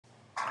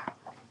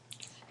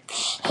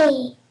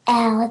Hey,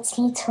 Elle, it's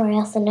me, Tori,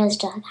 also known as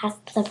Dog House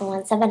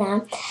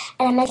 717M,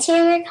 and I'm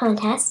entering your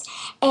contest,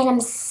 and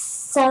I'm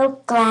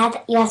so glad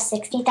that you have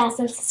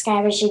 60,000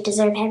 subscribers. You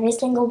deserve every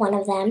single one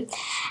of them.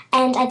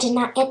 And I did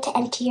not get to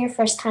enter your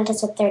first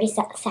contest with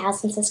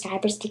 30,000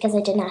 subscribers because I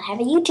did not have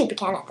a YouTube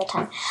account at the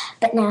time.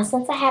 But now,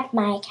 since I have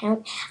my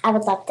account, I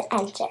would love to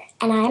enter.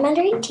 And I am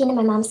under 18, and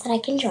my mom said I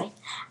can join.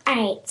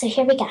 Alright, so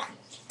here we go.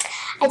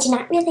 I do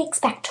not really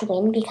expect to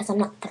win because I'm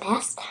not the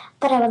best,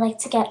 but I would like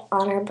to get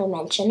honorable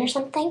mention or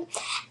something.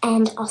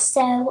 And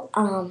also,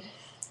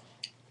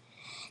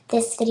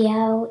 this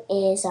video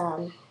is,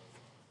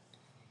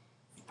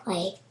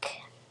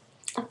 like,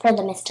 for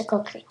the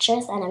mystical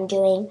creatures, and I'm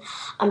doing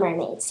a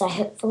mermaid, so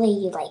hopefully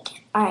you like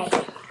it. Alright,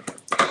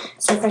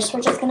 so first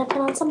we're just going to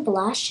put on some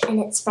blush, and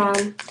it's from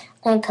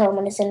Lancome,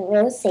 and it's in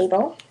Rose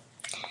Sable.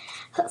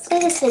 Hopefully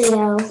this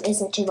video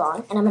isn't too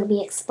long, and I'm going to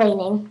be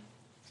explaining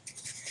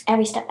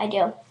every step I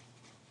do.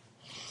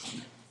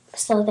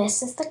 So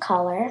this is the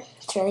color.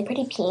 It's really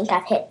pretty pink.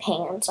 I've hit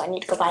pan, so I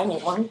need to go buy a new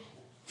one.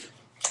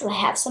 So I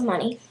have some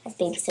money. I've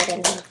babysitting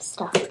and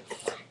stuff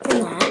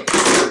from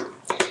that.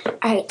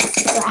 Alright,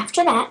 so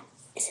after that,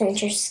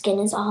 since your skin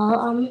is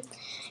all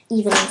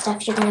even and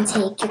stuff, you're going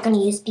to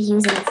be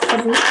using 3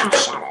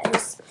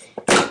 eyeshadows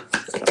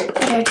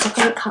that are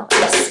different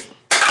colors.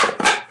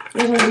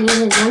 You're going to be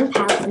using 1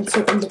 palette and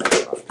 2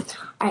 individual.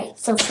 Alright,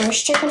 so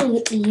first you're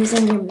going to be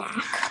using your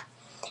MAC,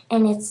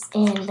 and it's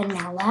in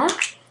Vanilla.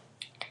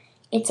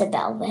 It's a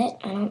velvet.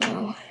 I don't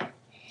know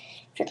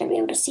if you're going to be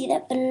able to see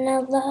that.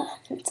 Vanilla.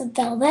 It's a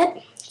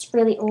velvet. It's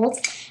really old.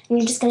 And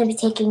you're just going to be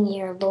taking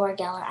your Laura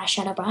Geller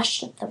eyeshadow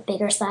brush, the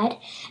bigger side,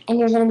 and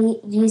you're going to be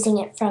using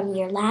it from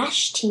your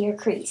lash to your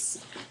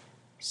crease.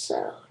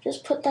 So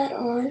just put that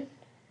on.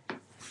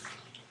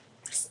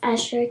 Just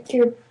ash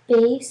your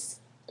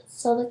base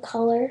so the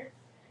color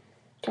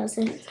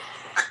doesn't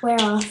wear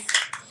off.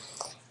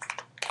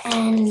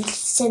 And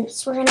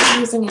since we're going to be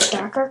using a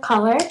darker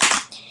color,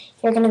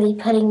 you're going to be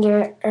putting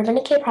your Urban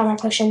Decay Primer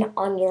Potion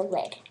on your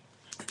lid.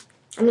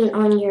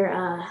 On your,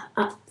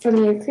 from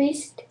your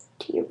crease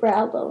to your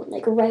brow bone,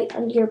 like right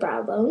under your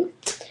brow bone.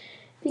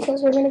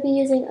 Because we're going to be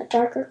using a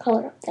darker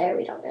color up there.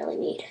 We don't really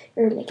need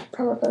Urban Decay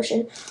Primer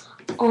Potion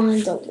on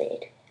the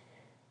lid.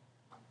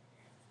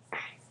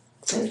 Alright,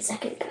 1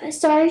 second,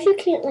 guys. Sorry if you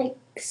can't,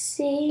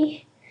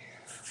 see.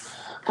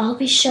 I'll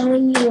be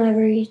showing you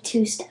every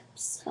 2 steps.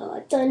 So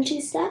I've done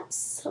 2 steps.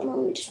 So let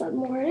me just put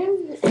more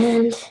in.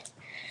 And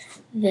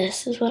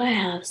this is what I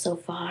have so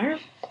far.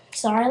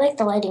 Sorry,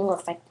 the lighting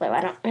looks like blue.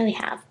 I don't really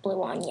have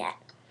blue on yet.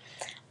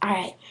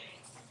 Alright,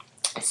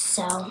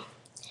 so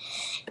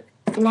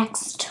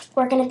next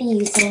we're going to be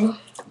using,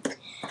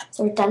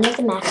 so we're done with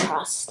the MAC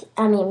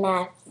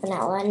MAC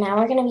Vanilla. Now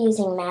we're going to be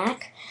using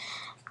MAC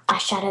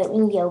eyeshadow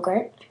in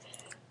Yogurt.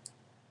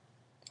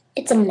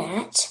 It's a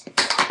matte,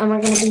 and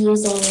we're going to be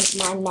using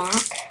my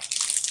MAC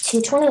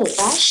 228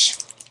 brush.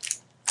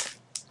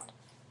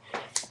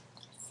 Let's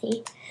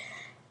see.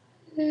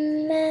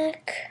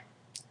 MAC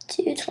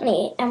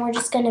 228, and we're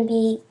just going to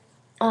be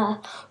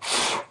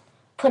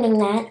putting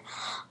that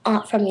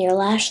from your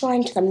lash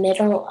line to the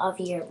middle of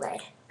your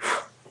lid.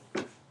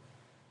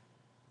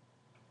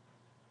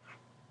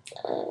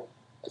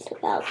 It's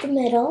about the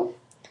middle.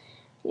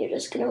 You're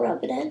just going to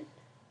rub it in.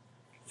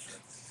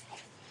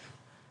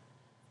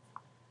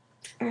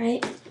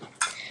 Alright,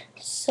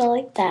 so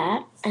like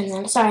that, and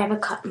then, sorry, I have a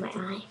cut in my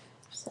eye,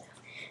 so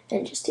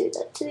then just do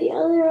that to the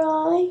other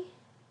eye.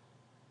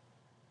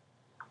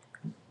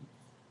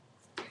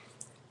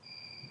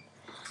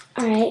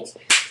 Alright,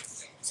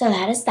 so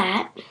that is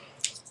that.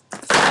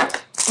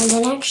 And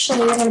then actually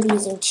we're going to be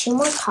using 2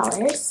 more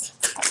colors.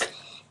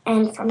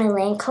 And from my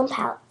Lancome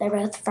palette, they're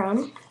both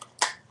from,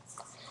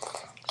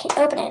 can't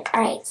open it.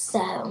 Alright,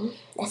 so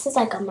this is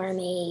like a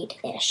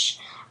mermaid-ish.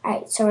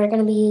 Alright, so we're going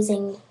to be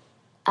using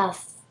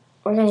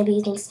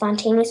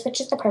Spontaneous,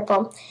 which is the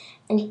purple,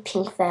 and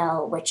Pink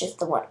Veil, which is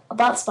the one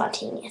above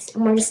Spontaneous.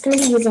 And we're just going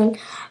to be using,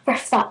 for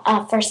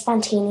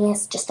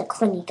Spontaneous, just a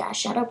Clinique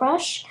eyeshadow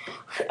brush.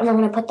 And we're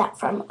going to put that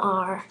from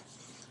our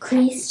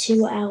crease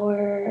to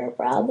our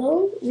brow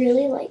bone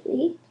really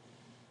lightly.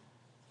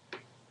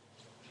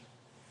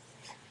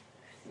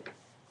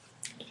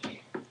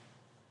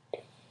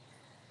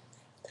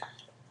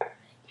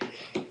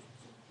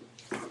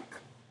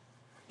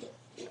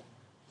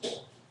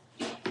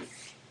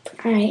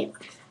 Alright,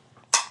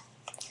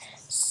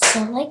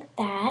 so like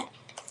that,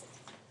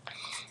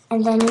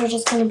 and then you're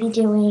just going to be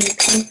doing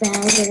Pink Veil.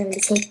 You're going to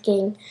be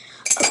taking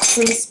a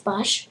crease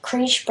brush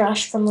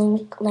from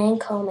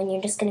Lancome, and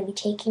you're just going to be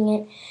taking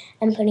it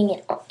and putting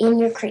it in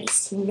your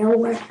crease,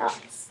 nowhere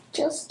else,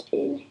 just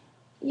in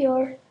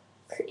your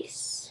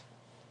crease.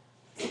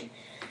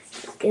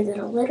 Give it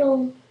a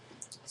little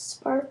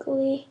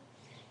sparkly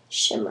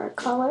shimmer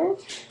color.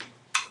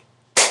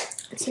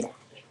 Let's see that.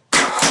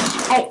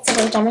 Alright, so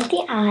we're done with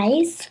the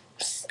eyes.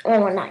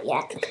 Oh, we're not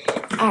yet.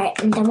 Alright,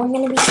 and then we're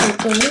going to be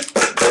taking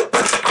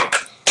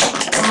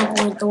our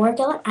Laura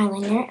Geller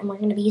eyeliner, and we're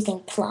going to be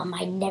using Plum.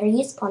 I never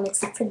use Plum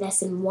except for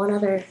this and one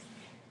other,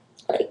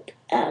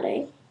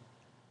 adding.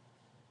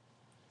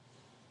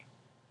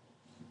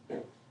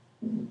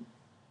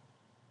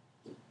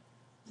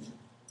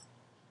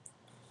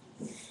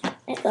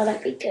 thought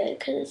I'd be good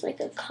because it's like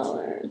a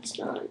color. It's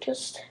not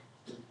just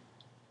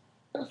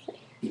nothing.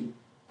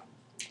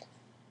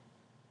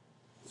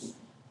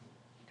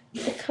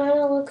 It kind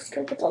of looks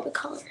good with all the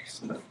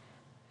colors,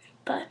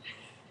 but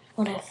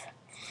what if?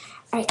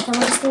 Alright, so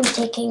I'm just going to be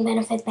taking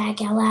Benefit Bad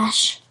Gal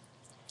Lash,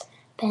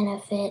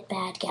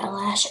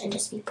 and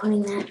just be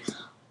putting that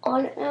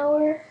on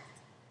our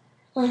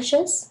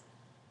lashes.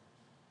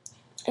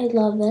 I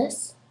love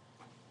this.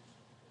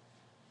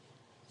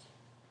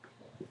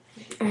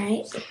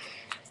 Alright,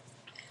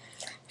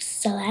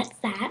 so that's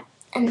that.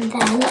 And then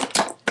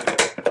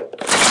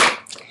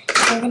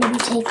we're going to be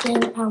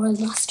taking our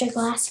Luster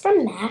Glass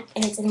from MAC,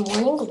 and it's in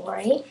Morning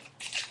Glory.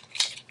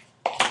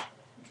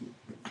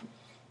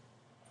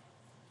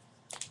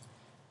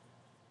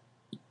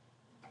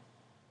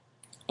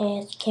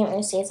 And you can't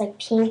really see, it's like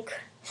pink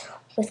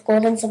with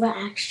gold and silver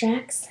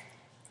extracts.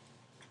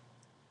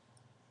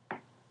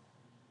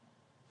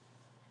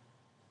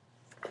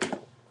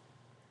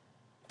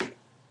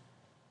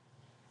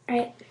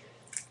 Alright,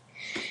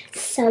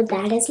 so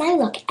that is my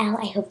look, Elle.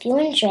 I hope you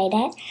enjoyed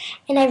it,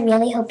 and I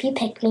really hope you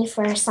picked me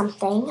for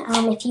something.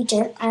 If you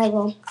do, I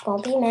won't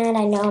be mad.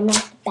 I know I'm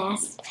not the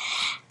best.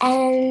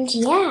 And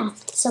yeah,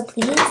 so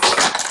please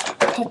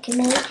pick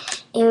me.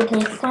 It would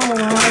make my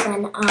world,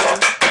 and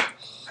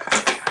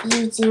if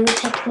you do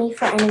pick me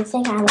for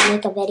anything, I will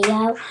make a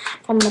video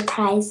from the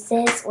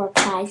prizes or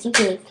prize you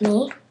gave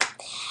me.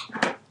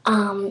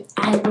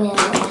 I will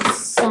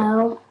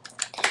also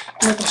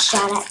make a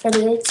shout out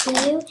video to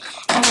you,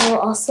 and I will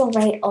also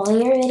write all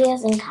your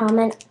videos and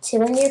comment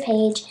too on your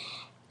page.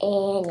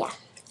 And yeah,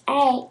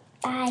 alright,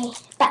 bye.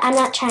 But I'm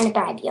not trying to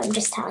bribe you, I'm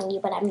just telling you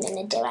what I'm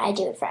gonna do. I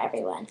do it for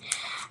everyone.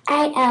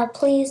 Alright, Elle,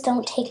 please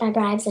don't take my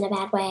bribes in a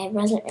bad way. I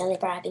wasn't really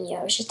bribing you,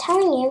 I was just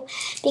telling you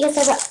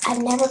because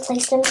I've never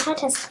placed in a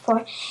contest before,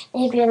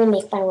 and it'd really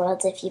make my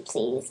world if you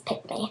please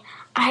pick me.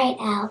 Alright,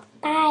 Elle,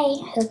 bye.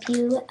 Hope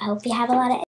you have a lot of